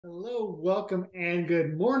Hello, welcome, and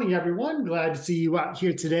good morning, everyone. Glad to see you out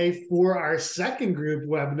here today for our second group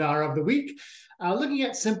webinar of the week, looking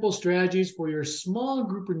at simple strategies for your small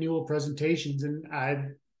group renewal presentations.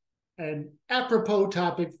 And an apropos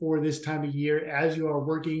topic for this time of year as you are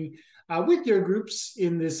working with your groups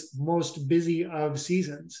in this most busy of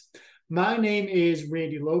seasons. My name is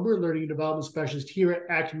Randy Lober, Learning and Development Specialist here at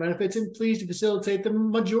Action Benefits, and pleased to facilitate the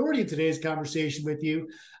majority of today's conversation with you.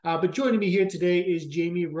 But joining me here today is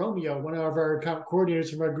Jamie Romeo, one of our account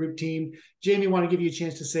coordinators from our group team. Jamie, I want to give you a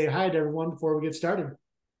chance to say hi to everyone before we get started.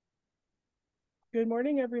 Good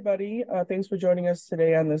morning, everybody. Thanks for joining us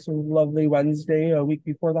today on this lovely Wednesday, a week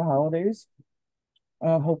before the holidays.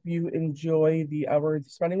 Hope you enjoy the hour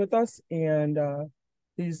spending with us, and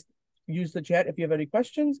please use the chat if you have any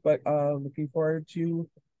questions, but looking forward to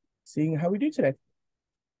seeing how we do today.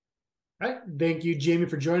 All right. Thank you, Jamie,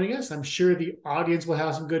 for joining us. I'm sure the audience will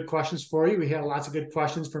have some good questions for you. We had lots of good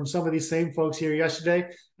questions from some of these same folks here yesterday.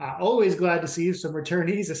 Always glad to see some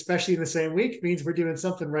returnees, especially in the same week. It means we're doing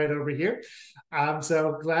something right over here.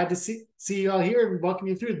 So glad to see you all here and welcome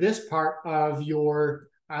you through this part of your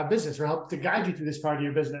business, or help to guide you through this part of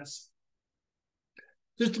your business.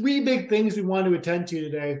 There's three big things we want to attend to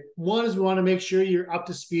today. One is we want to make sure you're up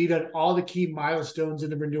to speed on all the key milestones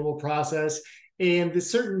in the renewal process and the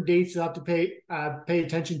certain dates you'll have to pay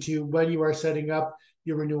attention to when you are setting up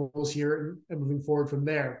your renewals here and moving forward from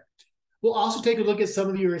there. We'll also take a look at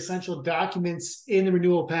some of your essential documents in the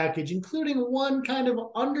renewal package, including one kind of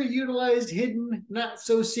underutilized, hidden, not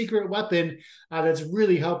so secret weapon that's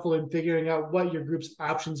really helpful in figuring out what your group's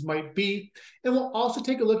options might be. And we'll also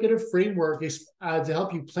take a look at a framework to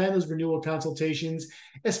help you plan those renewal consultations,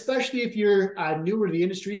 especially if you're newer to the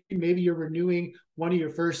industry. Maybe you're renewing one of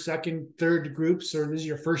your first, second, third groups, or this is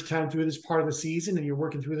your first time through this part of the season and you're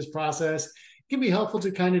working through this process. It can be helpful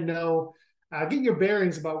to kind of know get your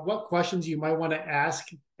bearings about what questions you might want to ask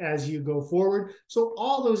as you go forward. So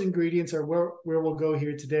all those ingredients are where we'll go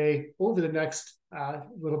here today over the next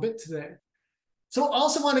little bit today. So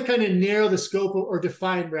also want to kind of narrow the scope or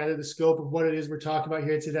define rather the scope of what it is we're talking about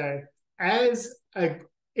here today. As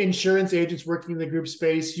insurance agents working in the group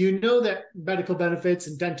space, you know that medical benefits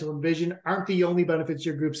and dental and vision aren't the only benefits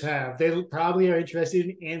your groups have. They probably are interested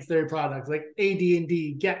in ancillary products like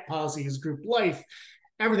AD&D, GET policies, group life,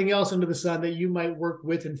 everything else under the sun that you might work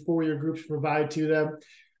with and for your groups provide to them.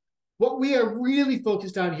 What we are really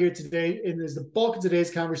focused on here today, and is the bulk of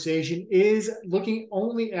today's conversation, is looking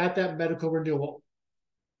only at that medical renewal.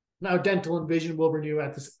 Now, dental and vision will renew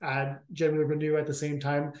at this generally renew at the same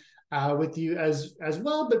time with you as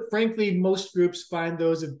well. But frankly, most groups find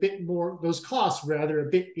those costs rather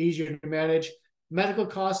a bit easier to manage. Medical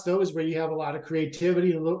costs, though, is where you have a lot of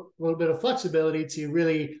creativity and a little bit of flexibility to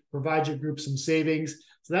really provide your group some savings.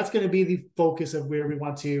 So that's going to be the focus of where we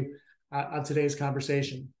want to on today's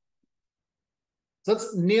conversation. So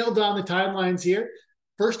let's nail down the timelines here.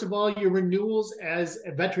 First of all, your renewals as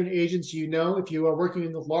veteran agents, if you are working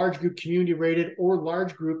in the large group community rated or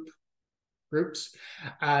large groups,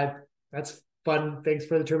 that's fun. Thanks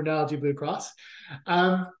for the terminology, Blue Cross.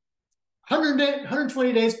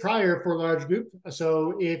 120 days prior for a large group.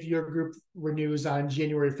 So if your group renews on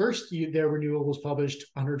January 1st, their renewal was published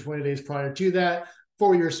 120 days prior to that.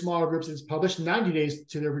 For your smaller groups, it's published 90 days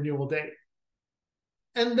to their renewal date.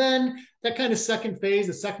 And then that kind of second phase,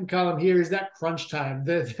 the second column here, is that crunch time,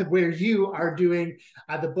 where you are doing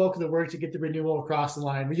the bulk of the work to get the renewal across the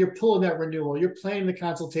line. Where you're pulling that renewal, you're planning the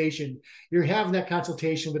consultation, you're having that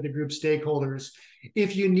consultation with the group stakeholders.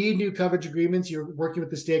 If you need new coverage agreements, you're working with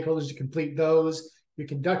the stakeholders to complete those. You're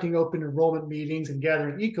conducting open enrollment meetings and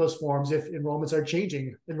gathering ECOS forms if enrollments are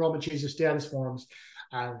changing, enrollment change of status forms,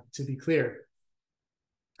 to be clear.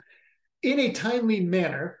 In a timely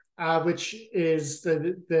manner, which is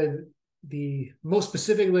the most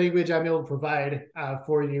specific language I'm able to provide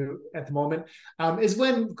for you at the moment, is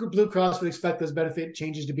when Blue Cross would expect those benefit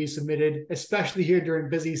changes to be submitted, especially here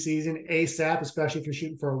during busy season. ASAP, especially if you're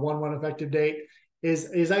shooting for a 1/1 effective date,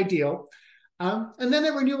 is ideal. And then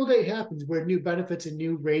that renewal date happens where new benefits and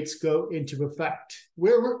new rates go into effect.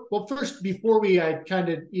 First, before we kind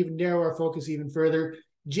of even narrow our focus even further,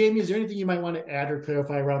 Jamie, is there anything you might want to add or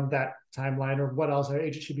clarify around that timeline, or what else our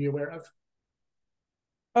agent should be aware of?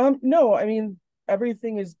 No, I mean,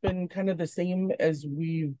 everything has been kind of the same as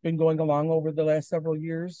we've been going along over the last several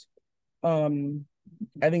years. I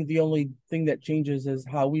think the only thing that changes is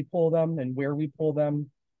how we pull them and where we pull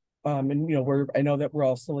them. And I know that we're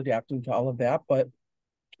all still adapting to all of that, but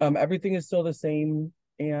everything is still the same.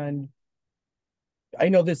 And I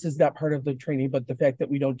know this is not part of the training, but the fact that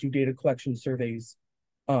we don't do data collection surveys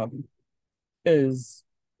is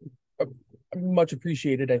much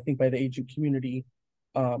appreciated, I think, by the agent community.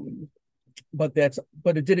 But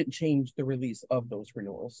it didn't change the release of those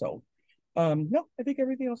renewals. So no, I think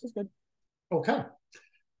everything else is good. Okay.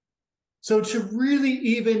 So to really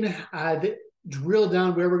even drill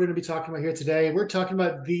down where we're going to be talking about here today, we're talking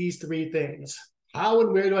about these three things. How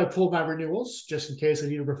and where do I pull my renewals, just in case I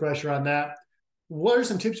need a refresher on that? What are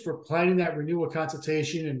some tips for planning that renewal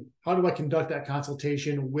consultation, and how do I conduct that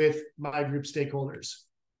consultation with my group stakeholders?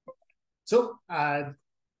 So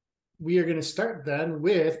we are going to start then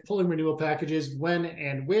with pulling renewal packages when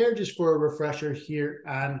and where, just for a refresher here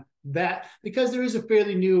on that, because there is a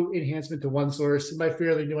fairly new enhancement to OneSource. And by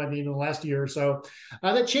fairly new, I mean in the last year or so,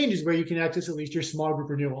 that changes where you can access at least your small group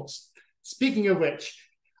renewals. Speaking of which,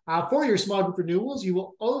 for your small group renewals, you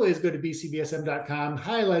will always go to bcbsm.com,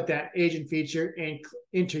 highlight that agent feature, and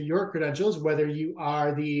enter your credentials, whether you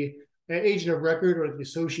are the agent of record or the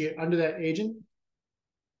associate under that agent.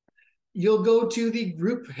 You'll go to the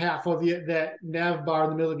group half of that nav bar in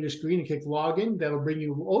the middle of your screen and click login. That'll bring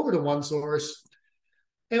you over to OneSource.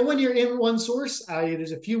 And when you're in OneSource,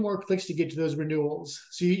 there's a few more clicks to get to those renewals.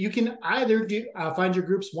 So you can either find your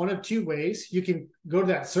groups one of two ways. You can go to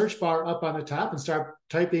that search bar up on the top and start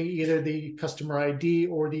typing either the customer ID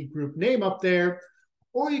or the group name up there,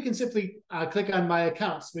 or you can simply click on My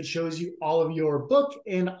Accounts, which shows you all of your book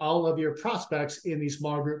and all of your prospects in the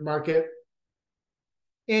small group market.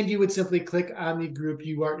 And you would simply click on the group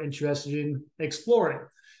you are interested in exploring.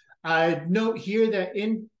 Note here that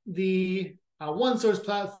in the OneSource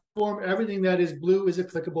platform, everything that is blue is a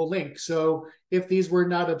clickable link. So if these were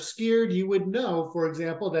not obscured, you would know, for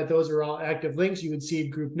example, that those are all active links. You would see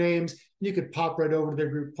group names. You could pop right over to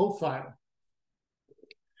their group profile.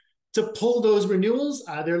 To pull those renewals,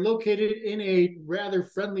 they're located in a rather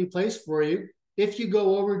friendly place for you. If you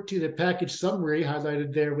go over to the package summary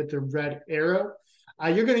highlighted there with the red arrow,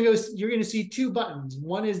 you're going to see two buttons.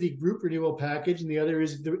 One is the group renewal package, and the other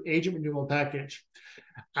is the agent renewal package.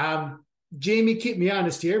 Jamie, keep me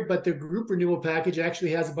honest here, but the group renewal package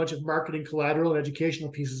actually has a bunch of marketing collateral and educational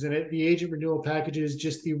pieces in it. The agent renewal package is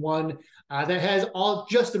just the one that has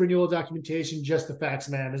just the renewal documentation, just the facts,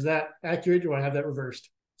 man. Is that accurate, or do I have that reversed?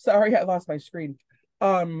 Sorry, I lost my screen.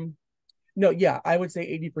 No, yeah, I would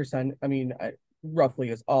say 80%. I mean, roughly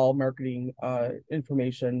is all marketing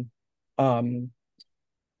information.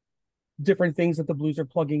 Different things that the Blues are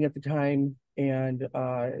plugging at the time, and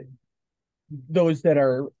those that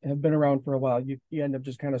have been around for a while, you end up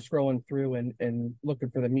just kind of scrolling through and looking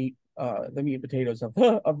for the meat and potatoes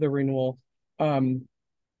of the renewal.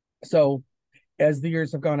 So as the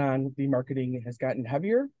years have gone on, the marketing has gotten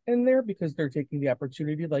heavier in there because they're taking the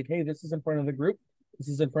opportunity, like, hey, this is in front of the group, this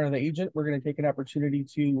is in front of the agent. We're going to take an opportunity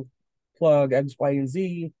to plug X, Y, and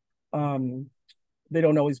Z. They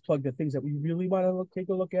don't always plug the things that we really want to take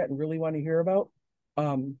a look at and really want to hear about.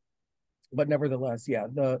 But nevertheless, yeah,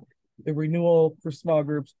 the renewal for small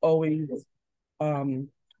groups always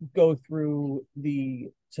go through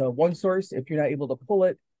to OneSource. If you're not able to pull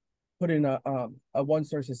it, put in a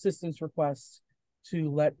OneSource assistance request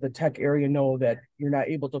to let the tech area know that you're not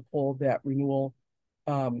able to pull that renewal.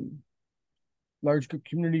 Large group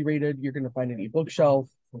community rated, you're going to find an eBookshelf.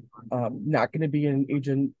 Not going to be an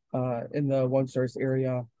agent in the OneSource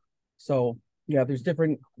area. So yeah, there's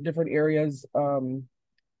different areas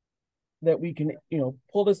that we can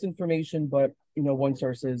pull this information, but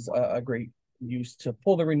OneSource is a great use to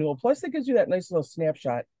pull the renewal. Plus, it gives you that nice little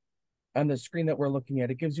snapshot on the screen that we're looking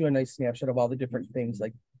at. It gives you a nice snapshot of all the different things,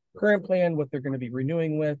 like current plan, what they're going to be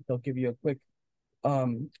renewing with. They'll give you a quick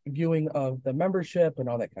viewing of the membership and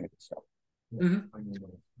all that kind of good stuff. Mm-hmm.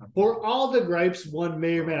 For all the gripes one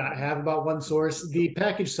may or may not have about OneSource, the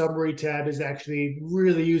package summary tab is actually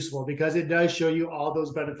really useful because it does show you all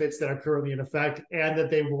those benefits that are currently in effect and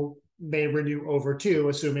that they may renew over to,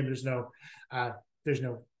 assuming there's no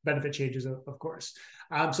benefit changes, of course.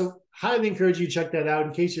 So highly encourage you to check that out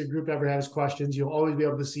in case your group ever has questions. You'll always be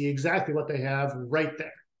able to see exactly what they have right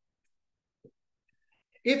there.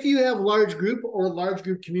 If you have large group or large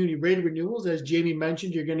group community rated renewals, as Jamie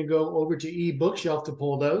mentioned, you're going to go over to eBookshelf to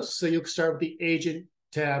pull those. So you'll start with the agent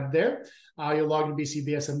tab there. You'll log into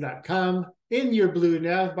bcbsm.com. In your blue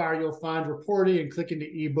nav bar, you'll find reporting and click into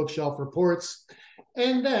eBookshelf reports.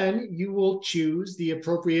 And then you will choose the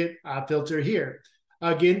appropriate filter here.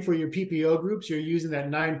 Again, for your PPO groups, you're using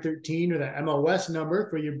that 913 or that MOS number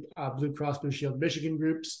for your Blue Cross Blue Shield Michigan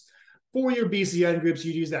groups. For your BCN groups,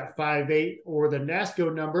 you'd use that 58 or the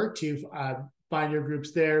NASCO number to find your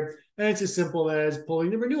groups there. And it's as simple as pulling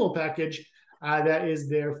the renewal package that is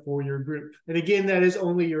there for your group. And again, that is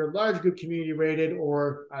only your large group community rated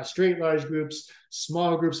or straight large groups.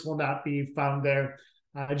 Small groups will not be found there.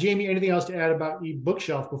 Jamie, anything else to add about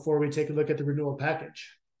eBookshelf before we take a look at the renewal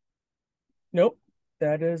package? Nope.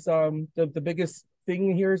 That is the biggest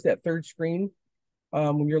thing here is that third screen.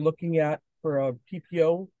 When you're looking at for a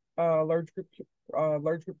PPO large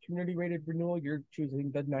group community rated renewal, you're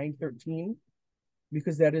choosing the 913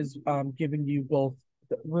 because that is giving you both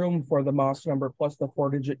the room for the MOS number plus the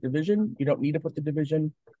 4-digit division. You don't need to put the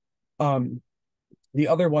division. The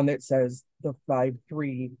other one that says the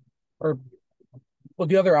 5-3, or well,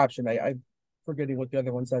 the other option, I'm forgetting what the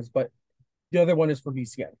other one says, but the other one is for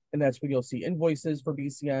BCN, and that's where you'll see invoices for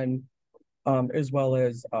BCN, as well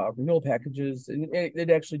as renewal packages, and it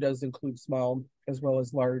actually does include small as well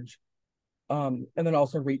as large, and then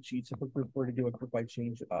also rate sheets if a group were to do a group-wide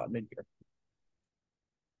change mid-year.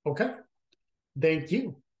 Okay, thank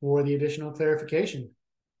you for the additional clarification.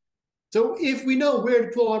 So if we know where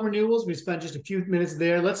to pull our renewals, we spent just a few minutes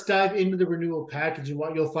there. Let's dive into the renewal package and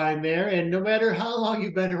what you'll find there. And no matter how long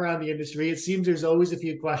you've been around the industry, it seems there's always a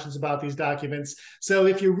few questions about these documents. So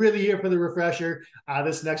if you're really here for the refresher,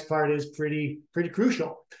 this next part is pretty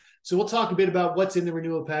crucial. So we'll talk a bit about what's in the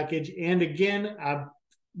renewal package. And again,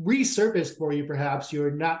 resurface for you perhaps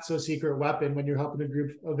your not so secret weapon when you're helping the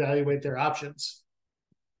group evaluate their options.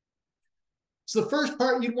 So the first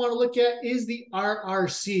part you'd want to look at is the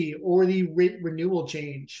RRC, or the rate renewal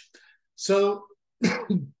change. So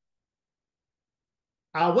when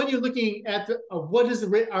you're looking at what does the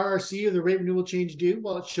RRC, or the rate renewal change, do?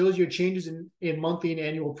 Well, it shows your changes in monthly and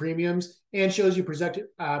annual premiums, and shows you projected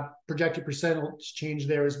percentage change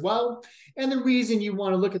there as well. And the reason you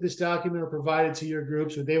want to look at this document or provide it to your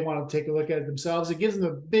groups, or they want to take a look at it themselves, it gives them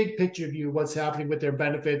a big picture view of what's happening with their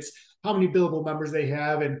benefits, how many billable members they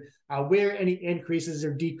have, and where any increases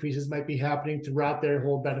or decreases might be happening throughout their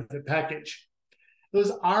whole benefit package.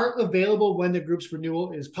 Those are available when the group's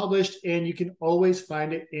renewal is published, and you can always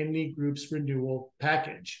find it in the group's renewal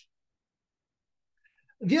package.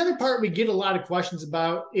 The other part we get a lot of questions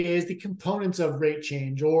about is the components of rate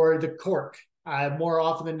change, or the cork. More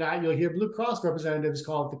often than not, you'll hear Blue Cross representatives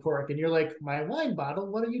call it the cork, and you're like, my wine bottle,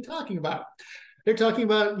 what are you talking about? They're talking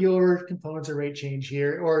about your components of rate change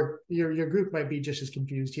here, or your group might be just as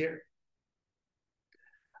confused here.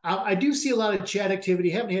 I do see a lot of chat activity.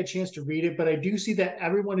 Haven't had a chance to read it, but I do see that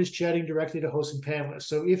everyone is chatting directly to hosts and panelists.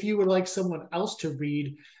 So if you would like someone else to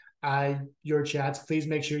read your chats, please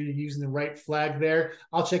make sure you're using the right flag there.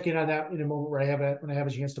 I'll check in on that in a moment when I have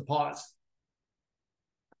a chance to pause.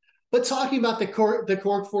 But talking about the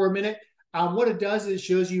cork for a minute, what it does is it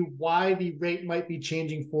shows you why the rate might be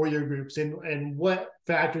changing for your groups, and what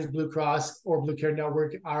factors Blue Cross or Blue Care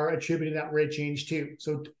Network are attributing that rate change to.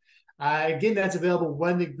 So again, that's available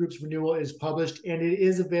when the group's renewal is published, and it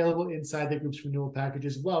is available inside the group's renewal package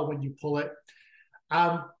as well when you pull it.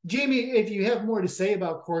 Jamie, if you have more to say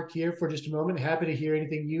about cork here for just a moment, happy to hear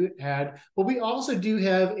anything you had. But we also do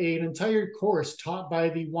have an entire course taught by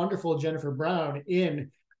the wonderful Jennifer Brown in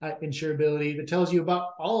insurability that tells you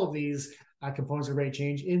about all of these components of rate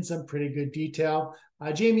change in some pretty good detail.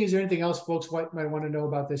 Jamie, is there anything else folks might want to know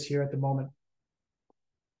about this here at the moment?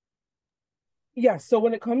 Yeah, so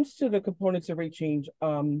when it comes to the components of rate change,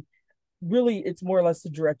 really it's more or less to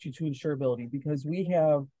direct you to insurability, because we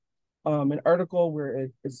have an article where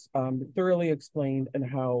it is thoroughly explained and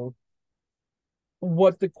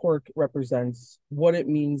what the cork represents, what it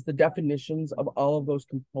means, the definitions of all of those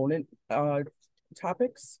component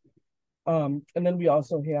topics. And then we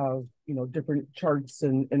also have, different charts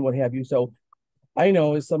and what have you. So I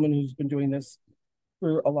know, as someone who's been doing this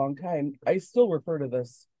for a long time, I still refer to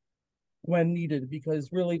this when needed,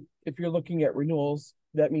 because really, if you're looking at renewals,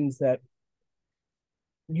 that means that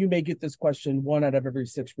you may get this question 1 out of every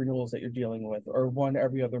 6 renewals that you're dealing with, or 1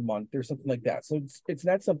 every other month, or something like that. So it's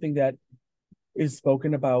not something that is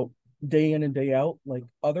spoken about day in and day out like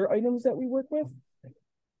other items that we work with.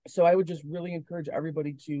 So I would just really encourage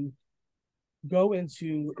everybody to go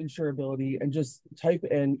into insurability and just type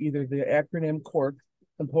in either the acronym CORK,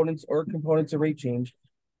 components of rate change,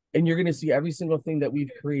 and you're going to see every single thing that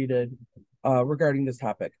we've created regarding this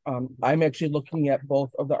topic. I'm actually looking at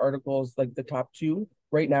both of the articles, like the top 2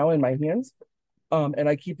 right now in my hands. And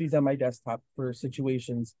I keep these on my desktop for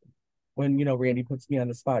situations when, Randy puts me on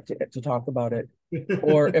the spot to talk about it,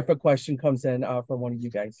 or if a question comes in from one of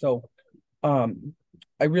you guys. So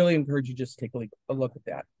I really encourage you just to take a look at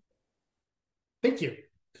that. Thank you.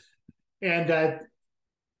 And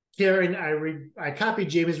Karen, I copied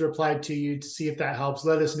Jamie's reply to you to see if that helps.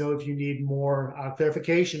 Let us know if you need more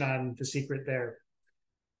clarification on the secret there.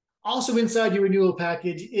 Also inside your renewal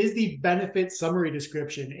package is the benefit summary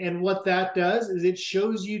description. And what that does is it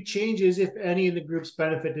shows you changes, if any, in the group's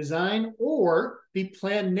benefit design or the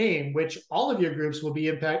plan name, which all of your groups will be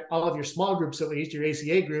impacted, all of your small groups, at least your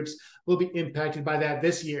ACA groups, will be impacted by that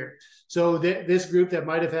this year. So this group that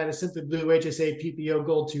might have had a Simply Blue HSA PPO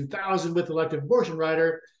Gold 2000 with elective abortion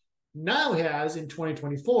rider now has in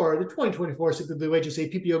 2024 the 2024 Simply Blue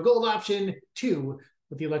HSA PPO Gold option 2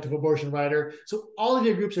 with the elective abortion rider. So all of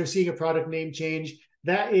your groups are seeing a product name change.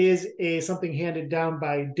 That is something handed down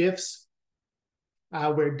by DIFS,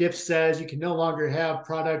 where DIFS says you can no longer have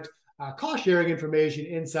product cost sharing information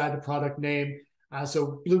inside the product name.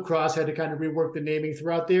 So Blue Cross had to kind of rework the naming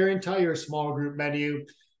throughout their entire small group menu.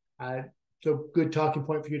 So good talking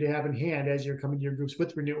point for you to have in hand as you're coming to your groups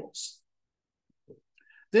with renewals.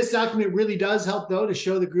 This document really does help, though, to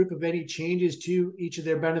show the group of any changes to each of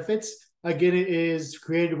their benefits. Again, it is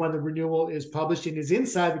created when the renewal is published and is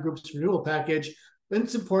inside the group's renewal package. And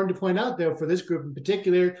it's important to point out, though, for this group in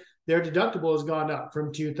particular, their deductible has gone up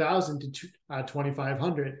from $2,000 to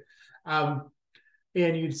 $2,500.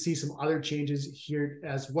 And you'd see some other changes here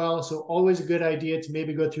as well. So always a good idea to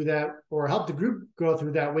maybe go through that or help the group go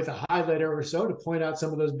through that with a highlighter or so to point out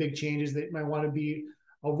some of those big changes that you might want to be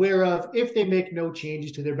aware of if they make no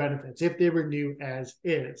changes to their benefits, if they renew as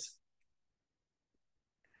is.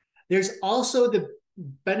 There's also the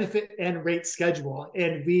benefit and rate schedule.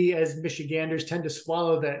 And we as Michiganders tend to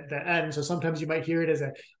swallow the N. So sometimes you might hear it as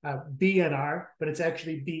a BNR, but it's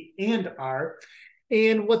actually B and R.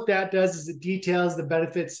 And what that does is it details the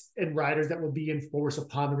benefits and riders that will be in force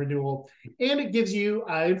upon the renewal. And it gives you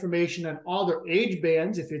information on all their age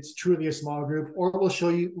bands, if it's truly a small group, or will show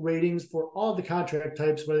you ratings for all the contract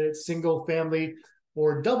types, whether it's single, family,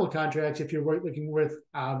 or double contracts, if you're looking with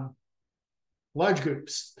large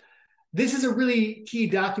groups. This is a really key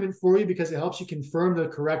document for you because it helps you confirm the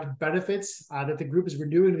correct benefits, that the group is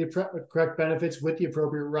renewing the correct benefits with the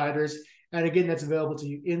appropriate riders. And again, that's available to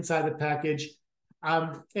you inside the package.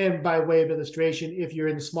 And by way of illustration, if you're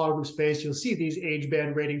in the small group space, you'll see these age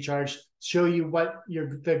band rating charts show you what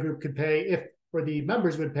the group could pay or the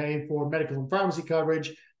members would pay for medical and pharmacy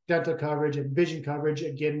coverage, dental coverage, and vision coverage,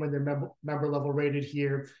 again, when they're member level rated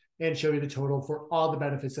here, and show you the total for all the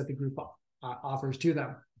benefits that the group offers to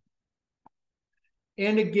them.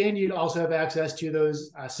 And again, you'd also have access to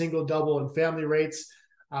those single, double, and family rates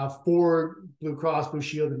for Blue Cross, Blue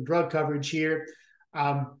Shield, and drug coverage here.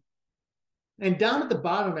 And down at the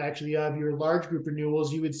bottom, actually, of your large group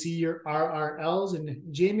renewals, you would see your RRLs. And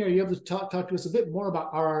Jamie, are you able to talk to us a bit more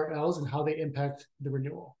about RRLs and how they impact the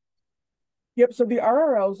renewal? Yep. So the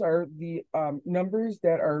RRLs are the numbers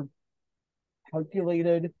that are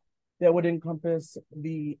calculated that would encompass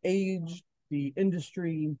the age, the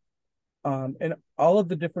industry, and all of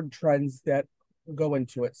the different trends that go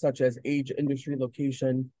into it, such as age, industry,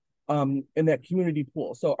 location, in that community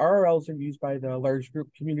pool. So RRLs are used by the large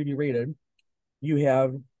group community rated. You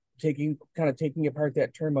have taking apart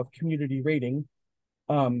that term of community rating.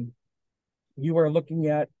 You are looking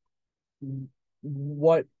at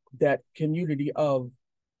what that community of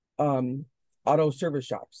auto service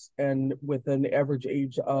shops, and with an average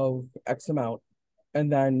age of X amount,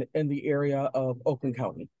 and then in the area of Oakland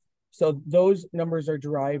County. So those numbers are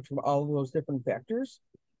derived from all of those different factors,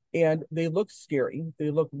 and they look scary. They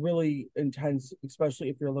look really intense, especially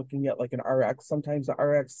if you're looking at like an RX. Sometimes the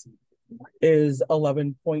RX is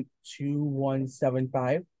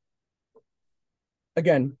 11.2175.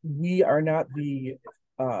 Again, we are not the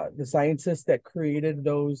scientists that created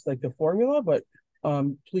those, like the formula, but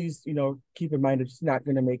please, keep in mind it's not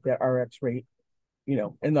going to make that RX rate,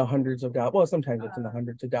 in the hundreds of dollars. Well, sometimes it's in the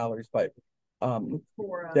hundreds of dollars, but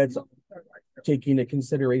that's taking into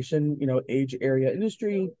consideration, age, area,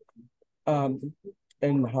 industry, and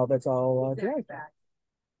how that's all derived.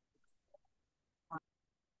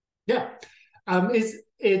 Yeah. Is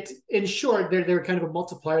it, in short, they're kind of a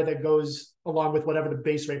multiplier that goes along with whatever the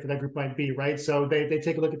base rate for that group might be, right? So they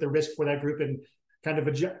take a look at the risk for that group and kind of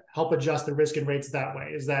help adjust the risk and rates that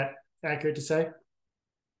way. Is that accurate to say?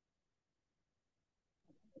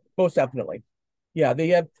 Most definitely. Yeah, they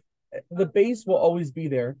have the base will always be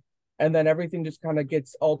there, and then everything just kind of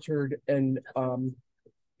gets altered, and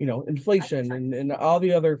inflation and all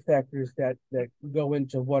the other factors that go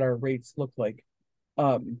into what our rates look like.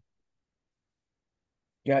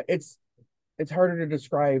 Yeah, it's harder to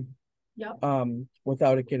describe. Yep.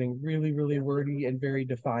 Without it getting really, really wordy and very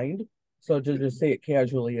defined. So to just say it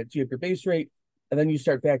casually, you have your base rate, and then you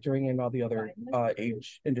start factoring in all the other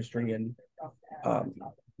age, industry, and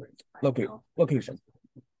location.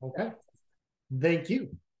 Okay. Thank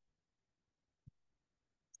you.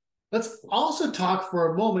 Let's also talk for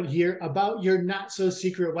a moment here about your not so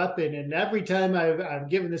secret weapon. And every time I've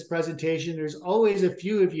given this presentation, there's always a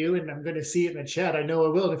few of you, and I'm going to see it in the chat. I know I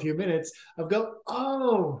will in a few minutes. I'll go,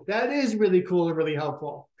 oh, that is really cool and really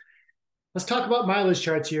helpful. Let's talk about mileage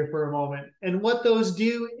charts here for a moment. And what those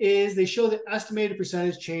do is they show the estimated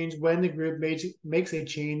percentage change when the group makes a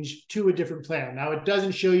change to a different plan. Now, it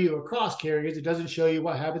doesn't show you across carriers. It doesn't show you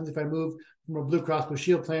what happens if I move from a Blue Cross Blue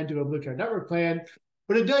Shield plan to a Blue Cross Network plan.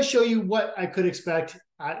 But it does show you what I could expect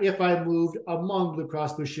if I moved among Blue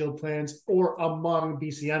Cross Blue Shield plans or among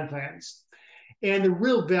BCN plans. And the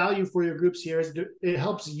real value for your groups here is it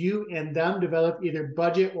helps you and them develop either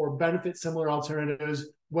budget or benefit similar alternatives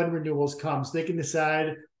when renewals come. So they can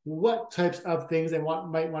decide what types of things they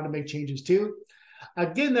might want to make changes to.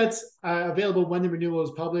 Again, that's available when the renewal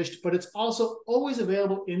is published, but it's also always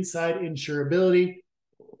available inside insurability.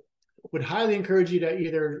 Would highly encourage you to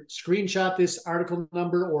either screenshot this article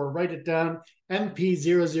number or write it down,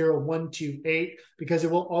 MP00128, because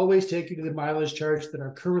it will always take you to the mileage charts that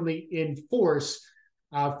are currently in force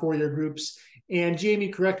for your groups. And Jamie,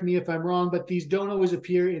 correct me if I'm wrong, but these don't always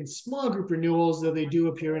appear in small group renewals, though they do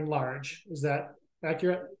appear in large. Is that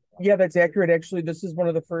accurate? Yeah, that's accurate. Actually, this is one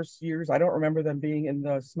of the first years. I don't remember them being in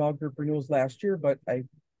the small group renewals last year, but my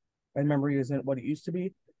memory isn't what it used to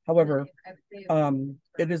be. However,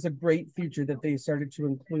 it is a great feature that they started to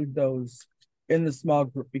include those in the small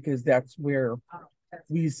group, because that's where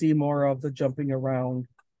we see more of the jumping around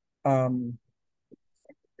when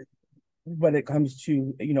it comes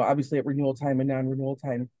to, obviously at renewal time and non-renewal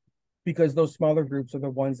time, because those smaller groups are the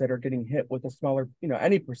ones that are getting hit with a smaller,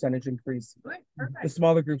 any percentage increase. The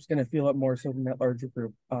smaller group's going to feel it more so than that larger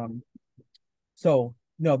group. So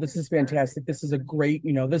no, this is fantastic. This is a great,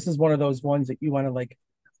 this is one of those ones that you want to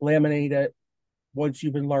laminate it once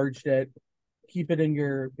you've enlarged it, keep it in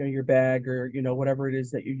your bag, or whatever it is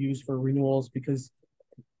that you use for renewals, because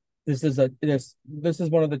this is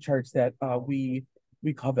one of the charts that we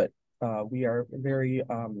covet. We are very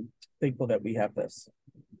thankful that we have this.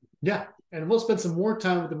 Yeah, and we'll spend some more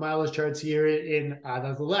time with the mileage charts here in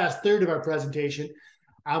the last third of our presentation.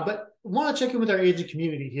 But I want to check in with our agent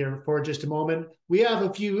community here for just a moment. We have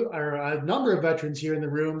a number of veterans here in the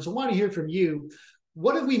room, so I want to hear from you.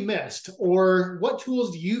 What have we missed, or what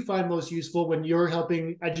tools do you find most useful when you're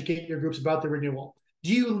helping educate your groups about the renewal?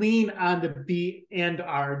 Do you lean on the B and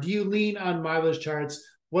R? Do you lean on mileage charts?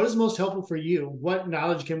 What is most helpful for you? What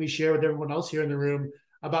knowledge can we share with everyone else here in the room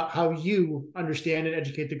about how you understand and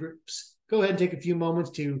educate the groups? Go ahead and take a few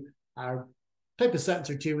moments to type a sentence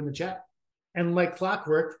or two in the chat. And like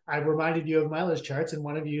clockwork, I've reminded you of mileage charts, and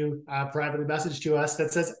one of you privately messaged to us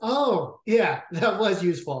that says, oh, yeah, that was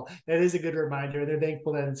useful. That is a good reminder. They're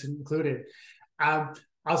thankful that it's included.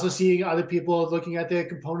 Also seeing other people looking at the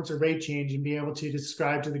components of rate change and being able to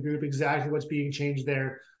describe to the group exactly what's being changed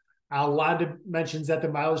there. Londa mentions that the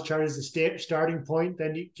mileage chart is the starting point.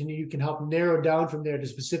 Then you can help narrow down from there to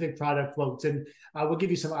specific product quotes. And we'll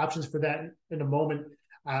give you some options for that in a moment.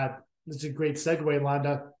 This is a great segue,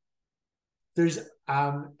 Londa. There's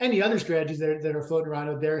any other strategies that are floating around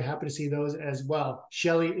out there, happy to see those as well.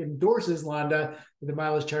 Shelley endorses Londa. The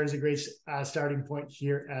mileage chart is a great starting point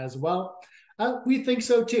here as well. We think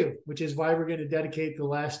so too, which is why we're going to dedicate the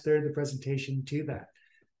last third of the presentation to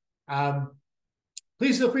that.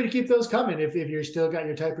 Please feel free to keep those coming if you're still got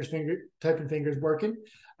your typing fingers working.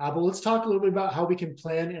 But let's talk a little bit about how we can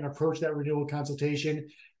plan and approach that renewal consultation.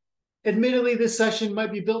 Admittedly, this session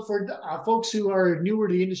might be built for folks who are newer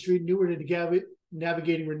to the industry, newer to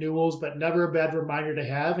navigating renewals, but never a bad reminder to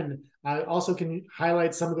have. And I also can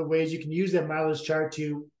highlight some of the ways you can use that mileage chart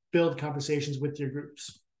to build conversations with your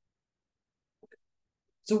groups.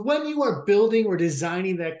 So when you are building or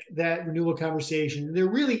designing that renewal conversation, there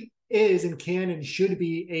really is and can and should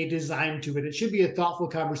be a design to it. It should be a thoughtful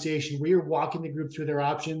conversation where you're walking the group through their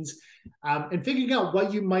options and figuring out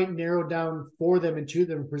what you might narrow down for them and to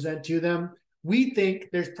them and present to them. We think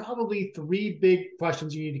there's probably three big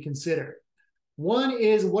questions you need to consider. One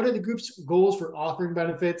is, what are the group's goals for offering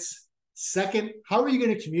benefits? Second, how are you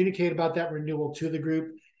going to communicate about that renewal to the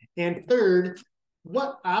group? And third,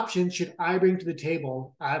 what options should I bring to the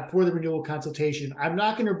table for the renewal consultation? I'm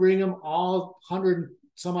not going to bring them all 100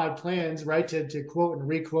 some odd plans, right, to quote and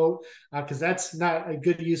requote, because that's not a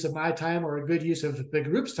good use of my time or a good use of the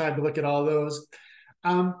group's time to look at all those.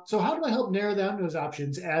 So how do I help narrow down those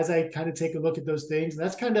options as I kind of take a look at those things? And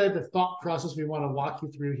that's kind of the thought process we want to walk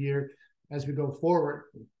you through here as we go forward.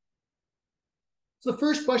 So the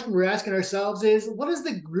first question we're asking ourselves is, what does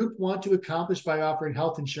the group want to accomplish by offering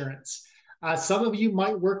health insurance? Some of you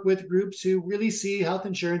might work with groups who really see health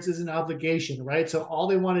insurance as an obligation, right? So all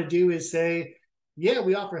they want to do is say, yeah,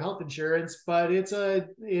 we offer health insurance, but it's a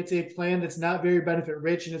plan that's not very benefit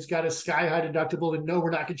rich, and it's got a sky high deductible. And no,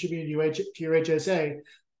 we're not contributing to your HSA,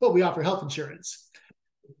 but we offer health insurance.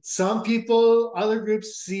 Some people, other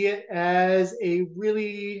groups see it as a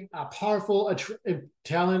really powerful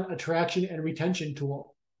talent attraction and retention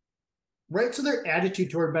tool, right? So their attitude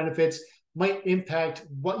toward benefits might impact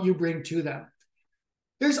what you bring to them.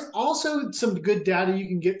 There's also some good data you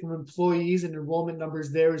can get from employees and enrollment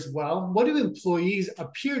numbers there as well. What do employees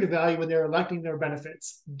appear to value when they're electing their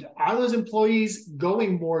benefits? Are those employees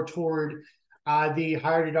going more toward the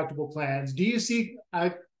higher deductible plans? Do you see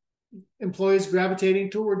employees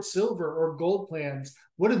gravitating towards silver or gold plans?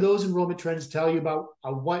 What do those enrollment trends tell you about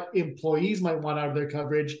what employees might want out of their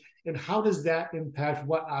coverage, and how does that impact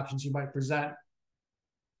what options you might present?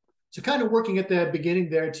 So kind of working at the beginning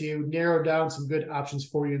there to narrow down some good options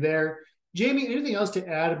for you there. Jamie, anything else to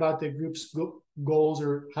add about the group's goals,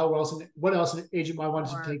 or what else an agent might want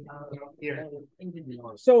to take here?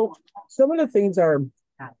 So some of the things are,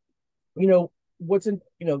 what's in,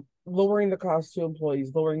 lowering the cost to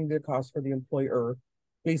employees, lowering the cost for the employer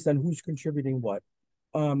based on who's contributing what.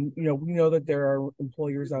 We know that there are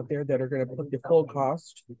employers out there that are going to put the full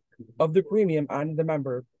cost of the premium on the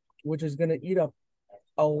member, which is going to eat up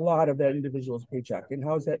a lot of that individual's paycheck. And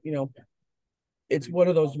how's that, it's one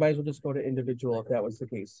of those, you might as well just go to individual if that was the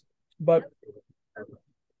case. But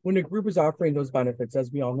when a group is offering those benefits,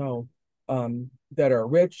 as we all know, that are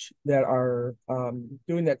rich, that are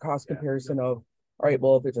doing that cost comparison of, all right,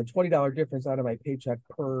 well, if it's a $20 difference out of my paycheck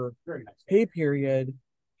per pay period,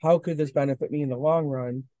 how could this benefit me in the long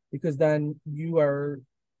run? Because then you are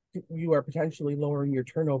potentially lowering your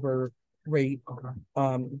turnover rate,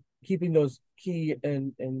 keeping those key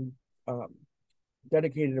and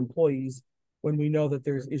dedicated employees when we know that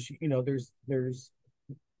there's issue, there's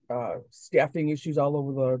staffing issues all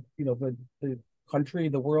over the country,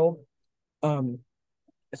 the world.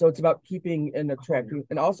 So it's about keeping and attracting,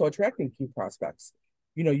 and also attracting key prospects.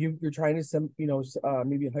 You're trying to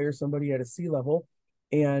maybe hire somebody at a C level,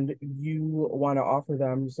 and you want to offer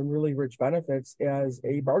them some really rich benefits as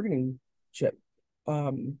a bargaining chip.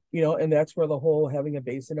 And that's where the whole having a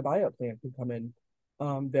base and a buyout plan could come in.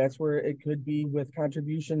 That's where it could be with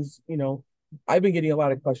contributions. I've been getting a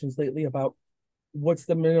lot of questions lately about what's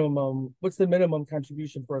the minimum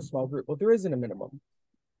contribution for a small group. Well, there isn't a minimum.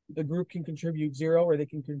 The group can contribute 0 or they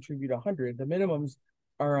can contribute 100. The minimums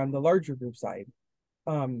are on the larger group side.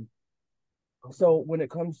 So when it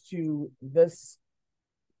comes to this,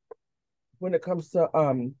 to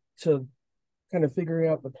kind of figuring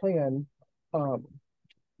out the plan,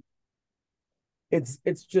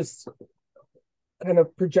 it's just kind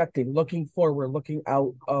of projecting, looking forward, looking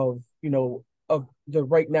out of the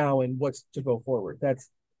right now and what's to go forward. That's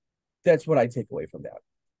what I take away from that.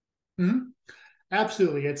 Mm-hmm.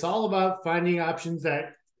 Absolutely. It's all about finding options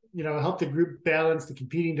that, help the group balance the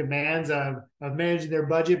competing demands of managing their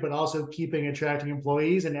budget, but also attracting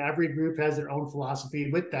employees. And every group has their own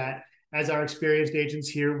philosophy with that, as our experienced agents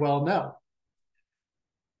here well know.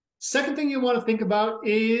 Second thing you want to think about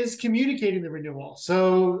is communicating the renewal.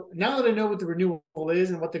 So now that I know what the renewal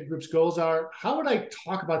is and what the group's goals are, how would I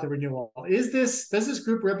talk about the renewal? Does this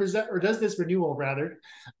group represent, or does this renewal rather,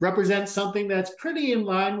 represent something that's pretty in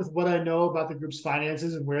line with what I know about the group's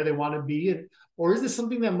finances and where they want to be? Or is this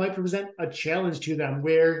something that might present a challenge to them,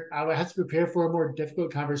 where I would have to prepare for a more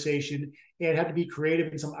difficult conversation and have to be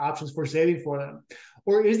creative in some options for saving for them?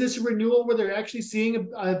 Or is this a renewal where they're actually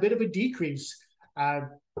seeing a bit of a decrease?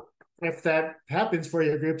 If that happens for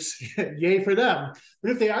your groups, yay for them.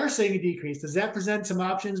 But if they are seeing a decrease, does that present some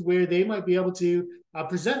options where they might be able to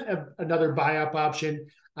present another buy-up option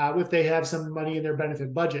if they have some money in their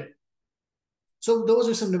benefit budget? So those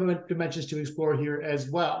are some dimensions to explore here as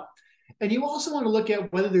well. And you also want to look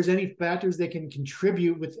at whether there's any factors they can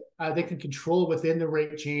contribute with, they can control within the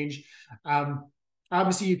rate change.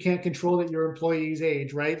 Obviously, you can't control that your employee's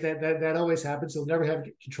age, right? That always happens. You'll never have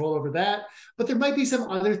control over that. But there might be some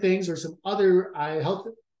other things or some other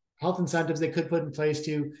health incentives they could put in place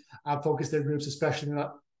to focus their groups, especially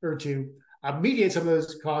or to mediate some of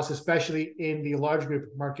those costs, especially in the large group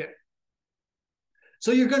market.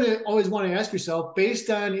 So you're going to always want to ask yourself, based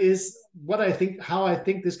on how I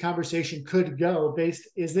think this conversation could go.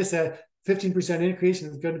 Is this a 15% increase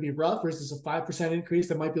and it's going to be rough, or is this a 5% increase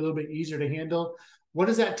that might be a little bit easier to handle? What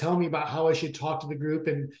does that tell me about how I should talk to the group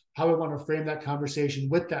and how I want to frame that conversation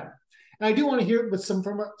with them? And I do want to hear with some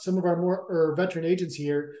of our more veteran agents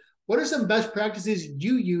here. What are some best practices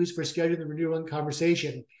you use for scheduling the renewal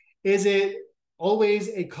conversation? Is it always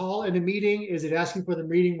a call and a meeting? Is it asking for the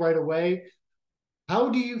meeting right away? How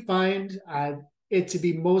do you find it to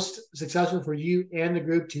be most successful for you and the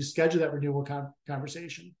group to schedule that renewal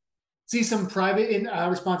conversation. See some private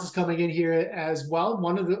responses coming in here as well.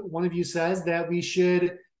 One of you says that we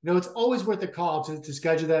should, it's always worth a call to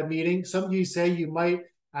schedule that meeting. Some of you say you might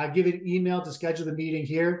give an email to schedule the meeting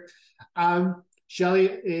here. Shelly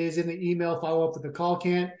is in the email follow up with the call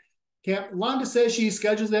can't. Londa says she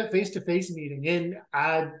schedules that face-to-face meeting.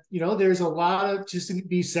 And, there's a lot of to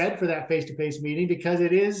be said for that face-to-face meeting, because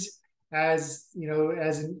it is, as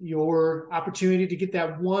your opportunity to get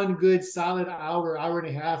that one good solid hour and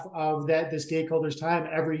a half of the stakeholders' time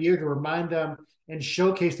every year to remind them and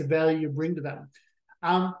showcase the value you bring to them.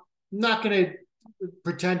 I'm not going to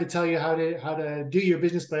pretend to tell you how to do your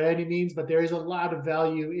business by any means, but there is a lot of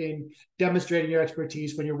value in demonstrating your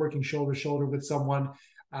expertise when you're working shoulder to shoulder with someone.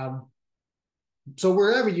 So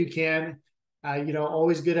wherever you can,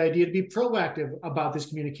 always a good idea to be proactive about this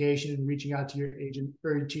communication and reaching out to your agent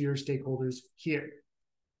or to your stakeholders here.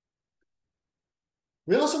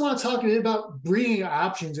 We also want to talk a bit about bringing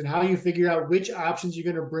options and how you figure out which options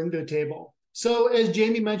you're going to bring to the table. So as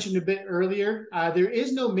Jamie mentioned a bit earlier, there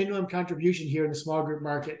is no minimum contribution here in the small group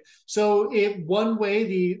market. So one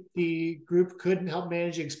way the group could help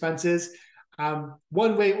manage expenses,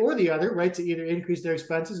 one way or the other, right, to either increase their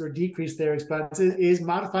expenses or decrease their expenses, is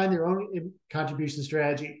modifying their own contribution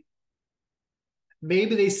strategy.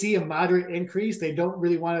 Maybe they see a moderate increase. They don't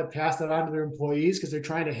really want to pass that on to their employees because they're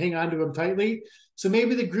trying to hang on to them tightly. So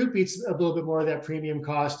maybe the group eats a little bit more of that premium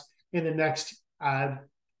cost in the next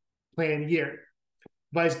plan year.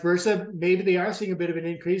 Vice versa, maybe they are seeing a bit of an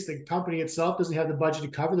increase. The company itself doesn't have the budget to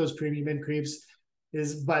cover those premium increases,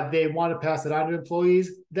 but they want to pass it on to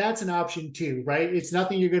employees. That's an option too, right? It's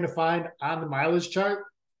nothing you're going to find on the mileage chart,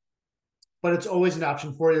 but it's always an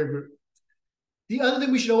option for your group. The other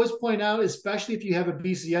thing we should always point out, especially if you have a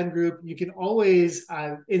BCN group, you can always,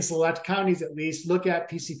 in select counties at least, look at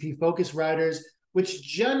PCP focus riders, which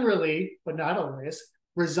generally, but not always,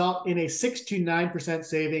 result in a 6 to 9%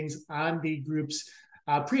 savings on the group's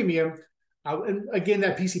premium. And again,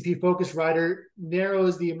 that PCP focus rider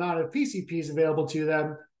narrows the amount of PCPs available to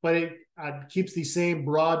them, but it keeps the same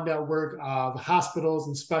broad network of hospitals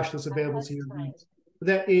and specialists available to your group. But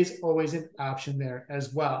that is always an option there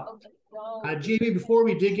as well. Jamie, before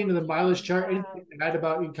we dig into the mileage chart, anything to add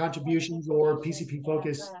about contributions or PCP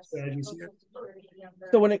focus strategies here?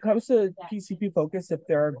 So when it comes to PCP focus, if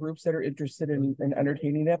there are groups that are interested in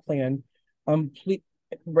entertaining that plan,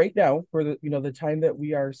 right now for the time that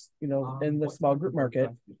we are in the small group market,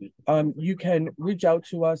 you can reach out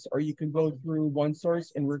to us, or you can go through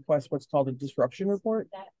OneSource and request what's called a disruption report.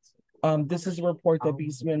 This is a report that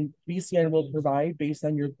BCN will provide based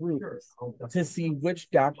on your group to see which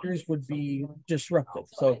doctors would be disrupted.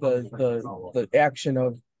 So the action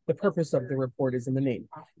of the purpose of the report is in the name,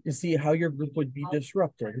 to see how your group would be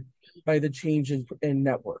disrupted by the change in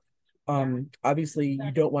network. Obviously,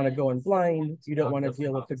 you don't want to go in blind. You don't want to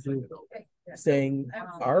deal with the group saying,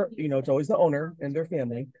 it's always the owner and their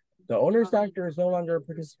family. The owner's doctor is no longer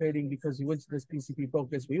participating because he went to this PCP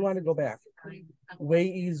focus. We want to go back. Way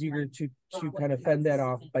easier to kind of fend that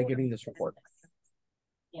off by getting this report.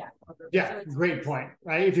 Yeah, great point.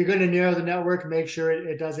 Right? If you're going to narrow the network, make sure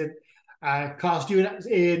it doesn't cost you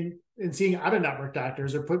in seeing out-of-network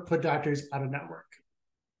doctors or put doctors out-of-network.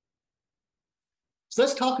 So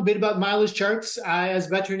let's talk a bit about mileage charts. As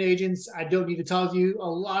veteran agents, I don't need to tell you a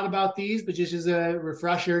lot about these, but just as a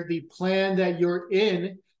refresher, the plan that you're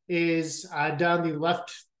in is down the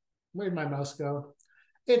left. Where'd my mouse go?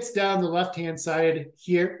 It's down the left-hand side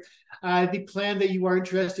here. The plan that you are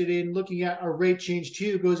interested in looking at a rate change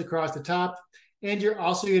to goes across the top. And you're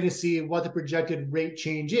also going to see what the projected rate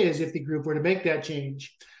change is if the group were to make that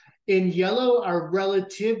change. In yellow are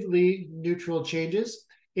relatively neutral changes.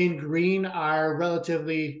 In green are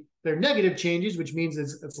they're negative changes, which means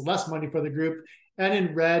it's less money for the group. And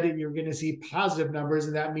in red, you're going to see positive numbers,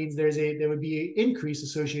 and that means there would be an increase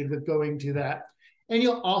associated with going to that. And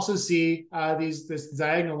you'll also see this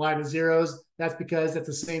diagonal line of zeros. That's because that's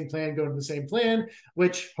the same plan going to the same plan,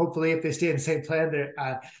 which hopefully if they stay in the same plan,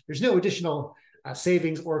 there's no additional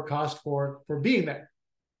savings or cost for being there.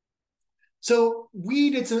 So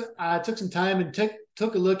we took some time and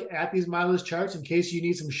took a look at these mileage charts in case you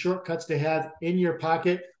need some shortcuts to have in your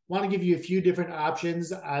pocket. Want to give you a few different options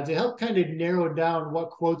to help kind of narrow down what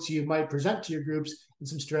quotes you might present to your groups and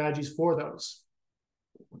some strategies for those.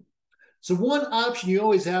 So one option you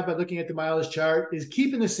always have by looking at the mileage chart is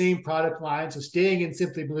keeping the same product line. So staying in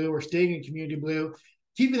Simply Blue or staying in Community Blue,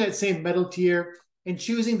 keeping that same metal tier and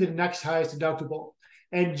choosing the next highest deductible.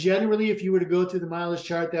 And generally, if you were to go through the mileage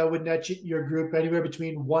chart, that would net your group anywhere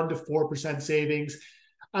between 1 to 4% savings.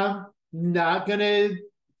 Not going to,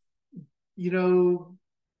 you know,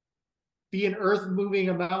 be an earth moving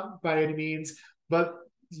amount by any means, but,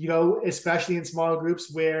 you know, especially in small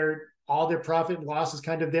groups where all their profit and loss is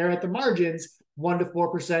kind of there at the margins, 1 to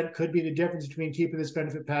 4% could be the difference between keeping this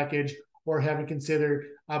benefit package or having to consider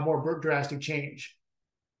a more drastic change.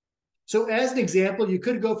 So as an example, you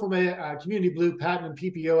could go from a community blue platinum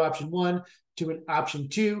PPO option 1 to an option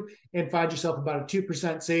 2 and find yourself about a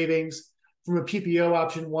 2% savings. From a PPO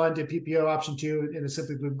option 1 to PPO option 2 in the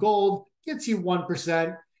Simply Blue Gold gets you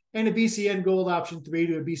 1%. And a BCN Gold option 3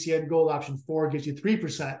 to a BCN Gold option 4 gives you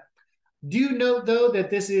 3%. Do note, though, that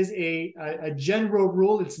this is a general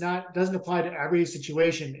rule. Doesn't apply to every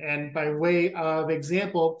situation. And by way of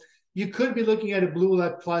example, you could be looking at a Blue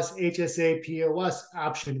Elect Plus HSA POS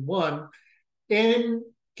option 1 and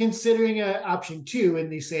considering option 2 in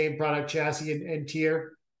the same product chassis and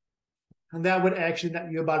tier. And that would actually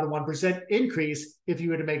net you about a 1% increase if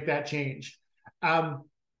you were to make that change.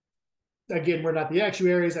 Again, we're not the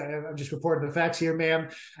actuaries. I'm just reporting the facts here, ma'am.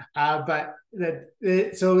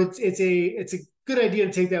 So it's a good idea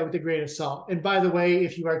to take that with a grain of salt. And by the way,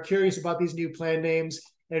 if you are curious about these new plan names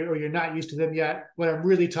or you're not used to them yet, what I'm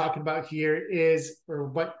really talking about here is, or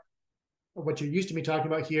what you're used to me talking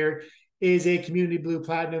about here, is a Community Blue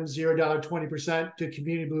Platinum $0 20% to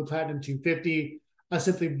Community Blue Platinum $250, a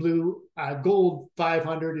Simply Blue Gold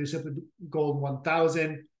 500 to Simply Gold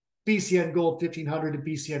 1000. BCN Gold 1500 to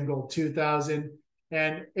BCN Gold 2000,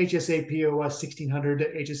 and HSA POS 1600 to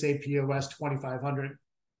HSA POS 2500.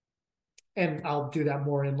 And I'll do that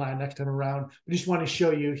more in line next time around. I just want to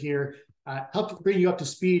show you here, help bring you up to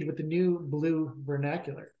speed with the new blue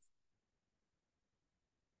vernacular.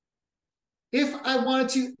 If I wanted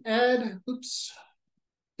to add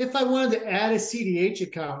a CDH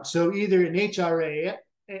account, so either an HRA,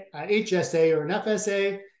 HSA, or an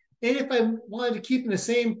FSA, and if I wanted to keep in the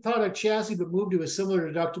same product chassis but move to a similar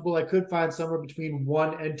deductible, I could find somewhere between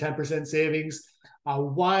 1 and 10% savings. A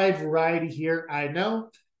wide variety here, I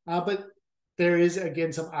know, but there is,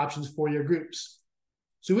 again, some options for your groups.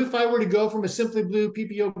 So if I were to go from a Simply Blue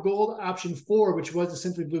PPO Gold option 4, which was the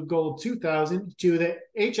Simply Blue Gold 2000, to the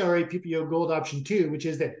HRA PPO Gold option 2, which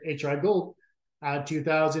is the HRA Gold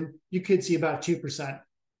 2000, you could see about 2%.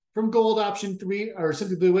 From Gold option 3, or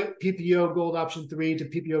Simply Blue PPO Gold option 3 to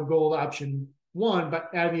PPO Gold option 1, but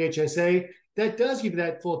adding the HSA, that does give you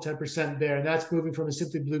that full 10% there. And that's moving from a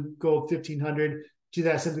Simply Blue Gold 1500 to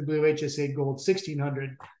that Simply Blue HSA Gold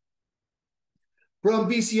 1600. From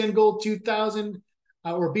BCN Gold 2000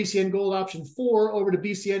 or BCN Gold option 4 over to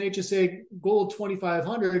BCN HSA Gold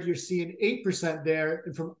 2500, you're seeing 8% there.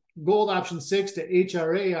 And from Gold option 6 to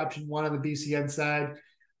HRA option 1 on the BCN side,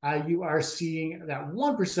 you are seeing that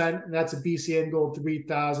 1%, and that's a BCN Gold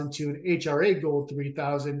 3000 to an HRA Gold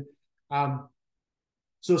 3000.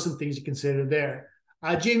 So some things to consider there.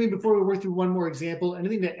 Jamie, before we work through one more example,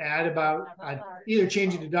 anything to add about either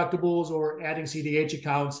changing deductibles or adding CDH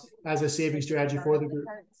accounts as a saving strategy for the group?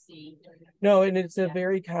 No, and it's a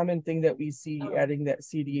very common thing that we see, adding that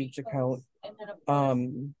CDH account.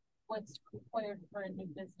 What's required for a new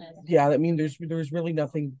business? Yeah, I mean, there's really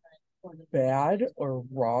nothing bad or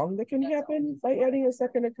wrong that can happen by adding a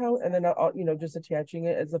second account and then just attaching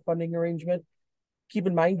it as a funding arrangement. Keep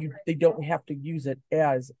in mind, they don't have to use it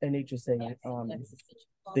as an HSA.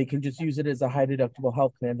 They can just use it as a high deductible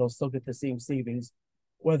health plan. They'll still get the same savings,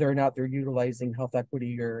 whether or not they're utilizing Health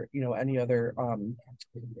Equity or any other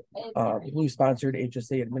Blue sponsored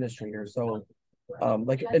HSA administrator. So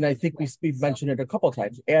and I think we've mentioned it a couple of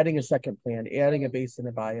times, adding a second plan, adding a base and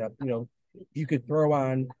a buy-up, you could throw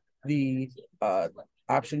on the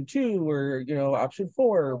option 2 or option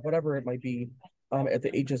 4 or whatever it might be at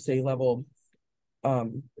the HSA level,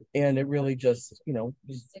 and it really just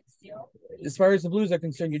as far as the Blues are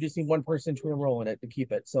concerned, you just need one person to enroll in it to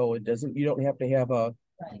keep it, so you don't have to have a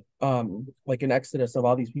like an exodus of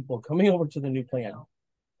all these people coming over to the new plan.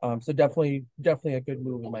 So definitely a good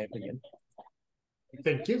move in my opinion.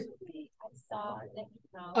 Thank you.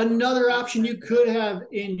 Another option you could have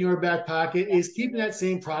in your back pocket is keeping that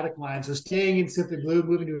same product line. So staying in Simply Blue,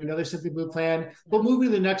 moving to another Simply Blue plan, but moving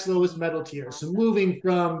to the next lowest metal tier. So moving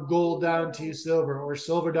from gold down to silver or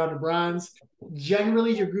silver down to bronze.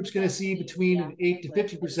 Generally, your group's going to see between an 8 to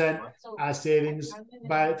 50% savings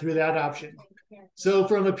through that option. So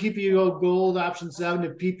from a PPO Gold option 7 to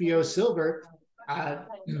PPO Silver,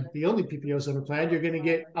 the only PPO Silver plan, you're going to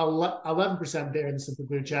get 11% there in the Simply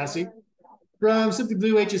Blue chassis. From Simply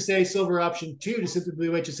Blue HSA Silver option 2 to Simply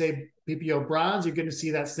Blue HSA PPO Bronze, you're going to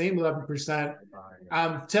see that same 11%.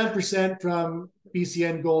 10% from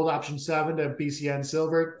BCN Gold option 7 to BCN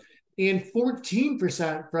Silver, and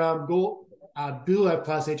 14% from Blue Life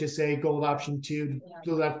Plus HSA Gold Option 2,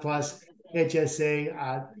 Blue Life Plus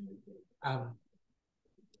HSA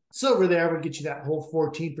Silver there would get you that whole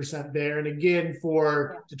 14% there. And again,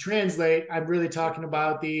 to translate, I'm really talking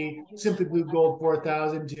about the Simply Blue Gold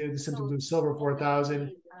 4,000 to the Simply Blue Silver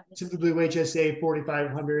 4,000, Simply Blue HSA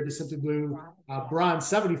 4,500 to Simply Blue Bronze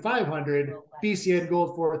 7,500, BCN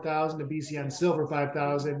Gold 4,000 to BCN Silver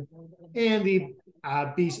 5,000, and the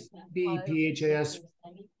BPHAS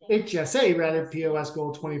HSA rather POS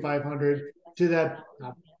Gold 2,500 to that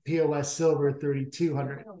POS Silver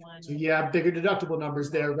 3,200. So yeah, bigger deductible numbers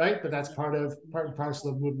there, right? But that's part and parcel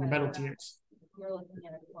of moving the metal tiers.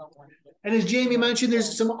 And as Jamie mentioned,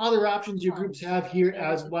 there's some other options your groups have here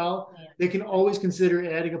as well. They can always consider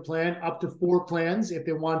adding a plan, up to 4 plans, if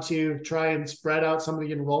they want to try and spread out some of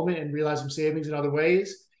the enrollment and realize some savings in other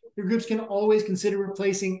ways. Your groups can always consider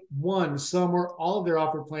replacing one, some, or all of their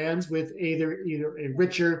offered plans with either a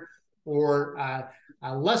richer or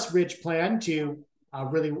a less rich plan to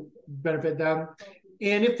really benefit them.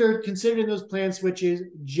 And if they're considering those plan switches,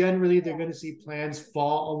 generally they're going to see plans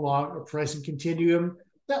fall along a pricing continuum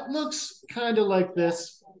that looks kind of like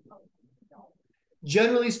this.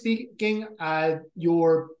 Generally speaking,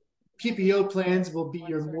 your PPO plans will be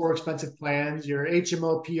your more expensive plans. Your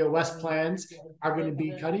HMO POS plans are going to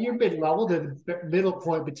be kind of your mid-level. They're the middle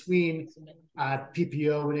point between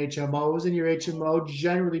PPO and HMOs. And your HMO,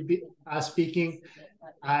 generally speaking,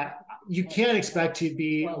 you can expect to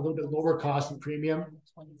be a little bit lower cost and premium.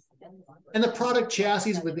 And the product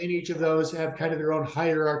chassis within each of those have kind of their own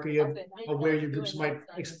hierarchy of where your groups might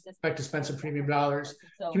expect to spend some premium dollars.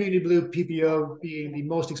 Community Blue PPO being the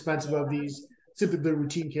most expensive of these, Simply Blue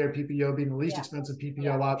Routine Care PPO being the least expensive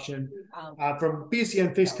PPO option. From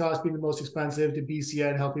BCN Fixed Cost being the most expensive to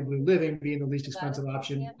BCN Healthy Blue Living being the least expensive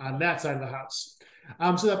option on that side of the house.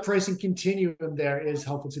 So that pricing continuum there is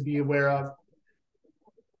helpful to be aware of.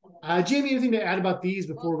 Jamie, anything to add about these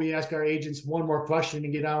before we ask our agents one more question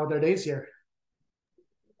and get on with our days here?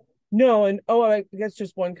 No, and I guess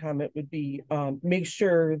just one comment would be make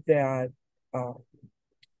sure that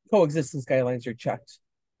coexistence guidelines are checked.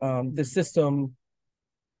 The system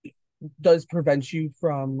does prevent you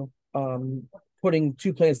from putting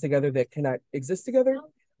 2 plans together that cannot exist together.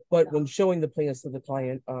 But when showing the plans to the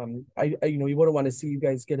client, you wouldn't want to see you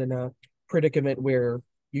guys get in a predicament where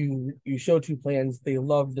you show 2 plans, they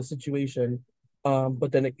love the situation,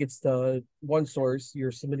 but then it gets to one source, you're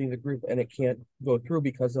submitting the group and it can't go through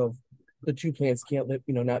because of the 2 plans can't live,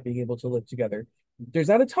 not being able to live together. There's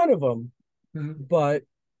not a ton of them, but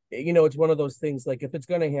it's one of those things, like if it's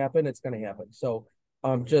going to happen, it's going to happen. So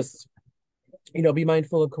just, be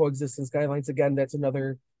mindful of coexistence guidelines. Again, that's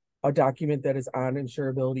another document that is on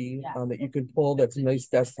insurability that you can pull. That's a nice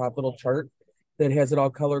desktop little chart that has it all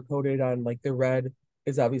color coded on, like the red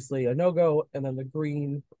is obviously a no-go, and then the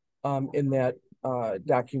green in that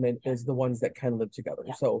document is the ones that can live together.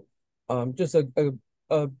 So just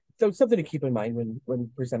something to keep in mind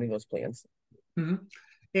when presenting those plans.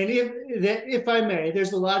 And if I may,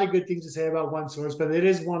 there's a lot of good things to say about one source, but it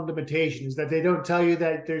is one limitation is that they don't tell you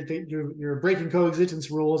that you're breaking coexistence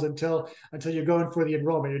rules until you're going for the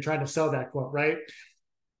enrollment. You're trying to sell that quote, right?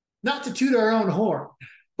 Not to toot our own horn,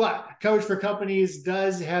 but Coverage for Companies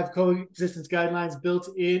does have coexistence guidelines built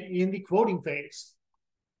in the quoting phase.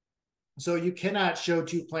 So you cannot show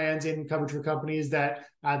 2 plans in Coverage for Companies that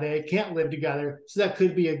they can't live together. So that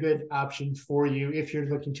could be a good option for you if you're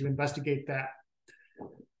looking to investigate that.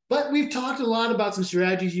 But we've talked a lot about some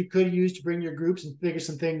strategies you could use to bring your groups and figure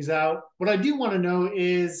some things out. What I do want to know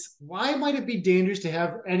is, why might it be dangerous to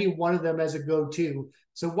have any one of them as a go-to?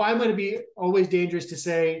 So why might it be always dangerous to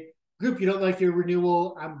say, group, you don't like your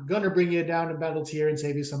renewal, I'm going to bring you down to metal tier and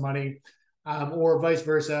save you some money, or vice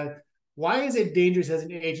versa? Why is it dangerous as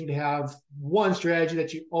an agent to have one strategy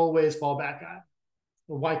that you always fall back on?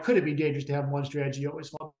 Or why could it be dangerous to have one strategy you always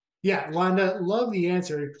fall back on? Yeah, Wanda, love the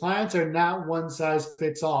answer. Clients are not one size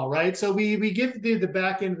fits all, right? So we give the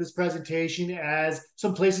back end of this presentation as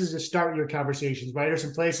some places to start your conversations, right? Or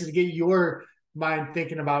some places to get your mind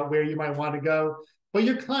thinking about where you might want to go. But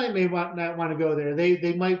your client may not want to go there.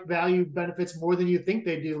 They might value benefits more than you think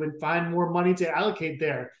they do and find more money to allocate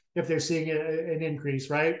there if they're seeing an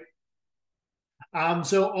increase, right?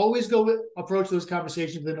 So always approach those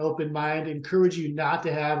conversations with an open mind. Encourage you not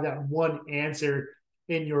to have that one answer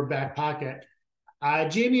in your back pocket.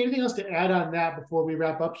 Jamie, anything else to add on that before we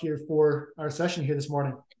wrap up here for our session here this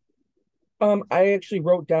morning? I actually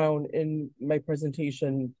wrote down in my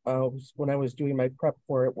presentation when I was doing my prep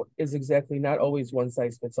for it is exactly not always one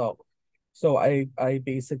size fits all. So I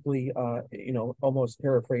basically almost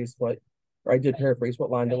paraphrased I did paraphrase what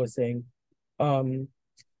Londa was saying.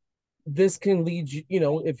 this can lead you,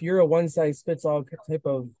 if you're a one size fits all type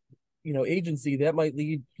of, agency, that might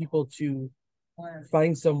lead people to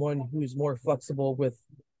find someone who's more flexible with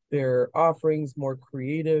their offerings, more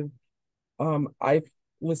creative.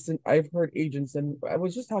 I've heard agents, and I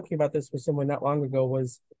was just talking about this with someone not long ago,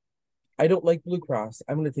 was I don't like Blue Cross.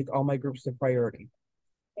 I'm going to take all my groups to priority.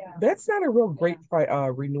 Yeah. That's not a real great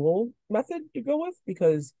renewal method to go with,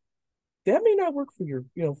 because that may not work for your,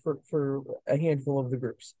 for a handful of the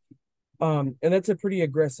groups. And that's a pretty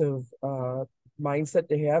aggressive mindset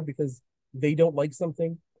to have, because they don't like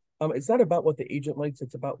something. It's not about what the agent likes,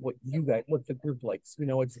 it's about what the group likes.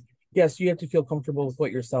 It's, yes, you have to feel comfortable with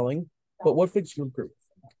what you're selling, but what fits your group?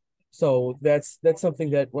 So that's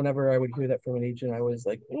something that whenever I would hear that from an agent, I was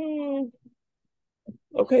like,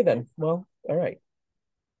 okay then. Well, all right.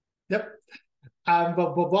 Yep.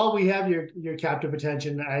 But while we have your captive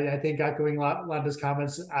attention, I think echoing Londa's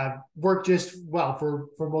comments, work just well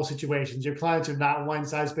for most situations. Your clients are not one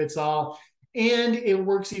size fits all, and it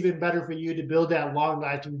works even better for you to build that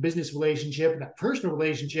long-lasting business relationship, that personal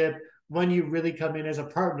relationship, when you really come in as a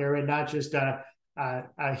partner and not just a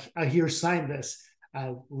here, sign this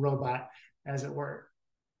robot, as it were.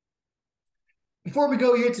 Before we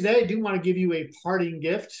go here today, I do want to give you a parting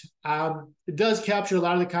gift. It does capture a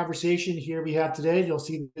lot of the conversation here we have today. You'll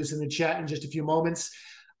see this in the chat in just a few moments,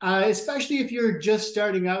 especially if you're just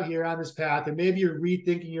starting out here on this path and maybe you're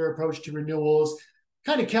rethinking your approach to renewals.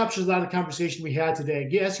 Kind of captures a lot of the conversation we had today.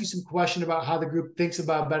 Ask you some question about how the group thinks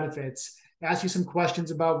about benefits. Ask you some questions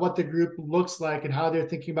about what the group looks like and how they're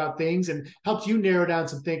thinking about things, and helps you narrow down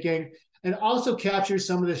some thinking. And also captures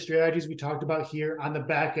some of the strategies we talked about here on the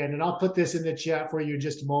back end. And I'll put this in the chat for you in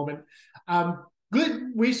just a moment.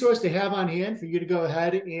 Good resource to have on hand for you to go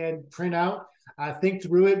ahead and print out. Think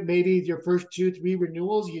through it. Maybe your first 2-3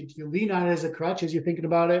 renewals, you lean on it as a crutch as you're thinking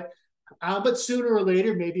about it. But sooner or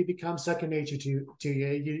later, maybe it becomes second nature to you.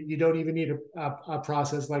 You don't even need a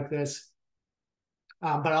process like this.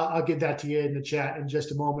 But I'll get that to you in the chat in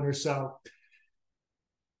just a moment or so.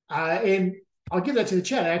 And I'll give that to the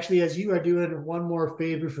chat, actually, as you are doing one more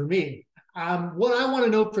favor for me. What I want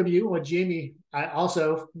to know from you, what Jamie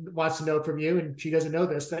also wants to know from you, and she doesn't know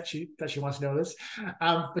this, that she wants to know this,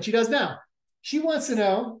 but she does now. She wants to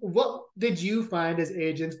know, what did you find as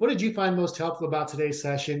agents? What did you find most helpful about today's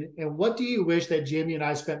session? And what do you wish that Jamie and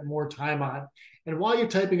I spent more time on? And while you're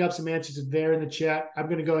typing up some answers there in the chat, I'm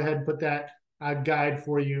going to go ahead and put that guide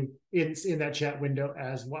for you in that chat window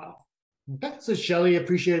as well. Okay, so Shelly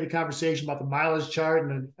appreciated the conversation about the mileage chart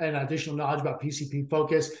and additional knowledge about PCP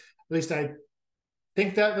focus. At least I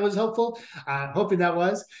think that was helpful. Hoping that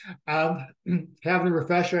was. Having a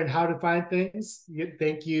refresher on how to find things.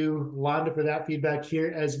 Thank you, Londa, for that feedback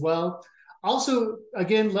here as well. Also,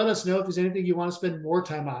 again, let us know if there's anything you want to spend more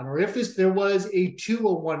time on, or if there was a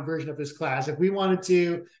 201 version of this class. If we wanted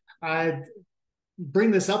to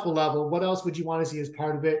bring this up a level, what else would you want to see as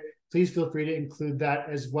part of it? Please feel free to include that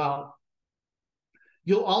as well.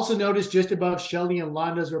 You'll also notice just above Shelly and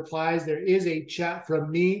Londa's replies, there is a chat from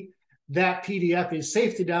me. That PDF is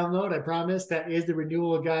safe to download, I promise. That is the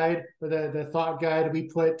renewal guide, or the thought guide we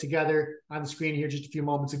put together on the screen here just a few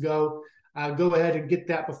moments ago. Go ahead and get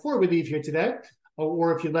that before we leave here today.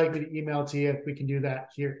 Or if you'd like me to email to you, we can do that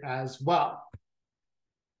here as well.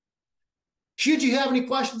 Should you have any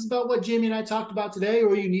questions about what Jamie and I talked about today,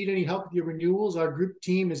 or you need any help with your renewals, our group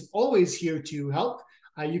team is always here to help.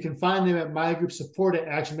 You can find them at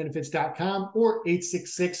mygroupsupport@actionbenefits.com or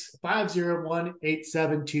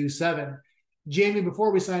 866-501-8727. Jamie,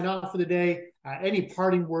 before we sign off for the day, any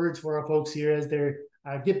parting words for our folks here as they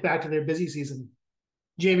get back to their busy season?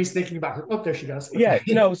 Jamie's thinking about her. Oh, there she goes. Yeah,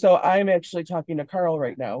 so I'm actually talking to Carl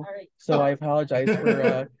right now. All right. So I apologize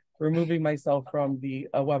for removing myself from the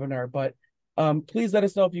webinar, but please let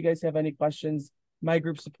us know if you guys have any questions.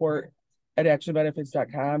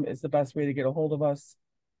 mygroupsupport@actionbenefits.com is the best way to get a hold of us.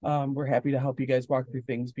 We're happy to help you guys walk through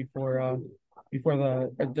things before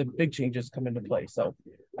the big changes come into play. So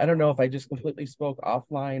I don't know if I just completely spoke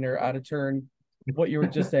offline or out of turn what you were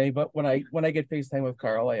just saying, but when I get FaceTime with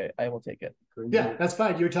Carl, I will take it. Yeah, that's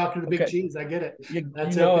fine. You were talking to the big cheese. I get it. You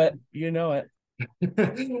know it. You know it.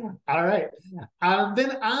 All right.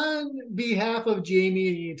 Then on behalf of Jamie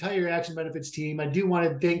and the entire Action Benefits team, I do want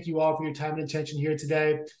to thank you all for your time and attention here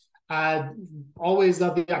today. I always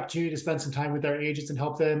love the opportunity to spend some time with our agents and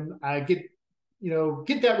help them get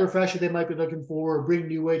that refresher they might be looking for, or bring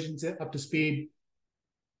new agents up to speed.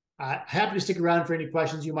 Happy to stick around for any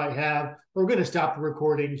questions you might have. We're going to stop the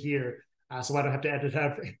recording here, so I don't have to edit it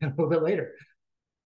out a little bit later.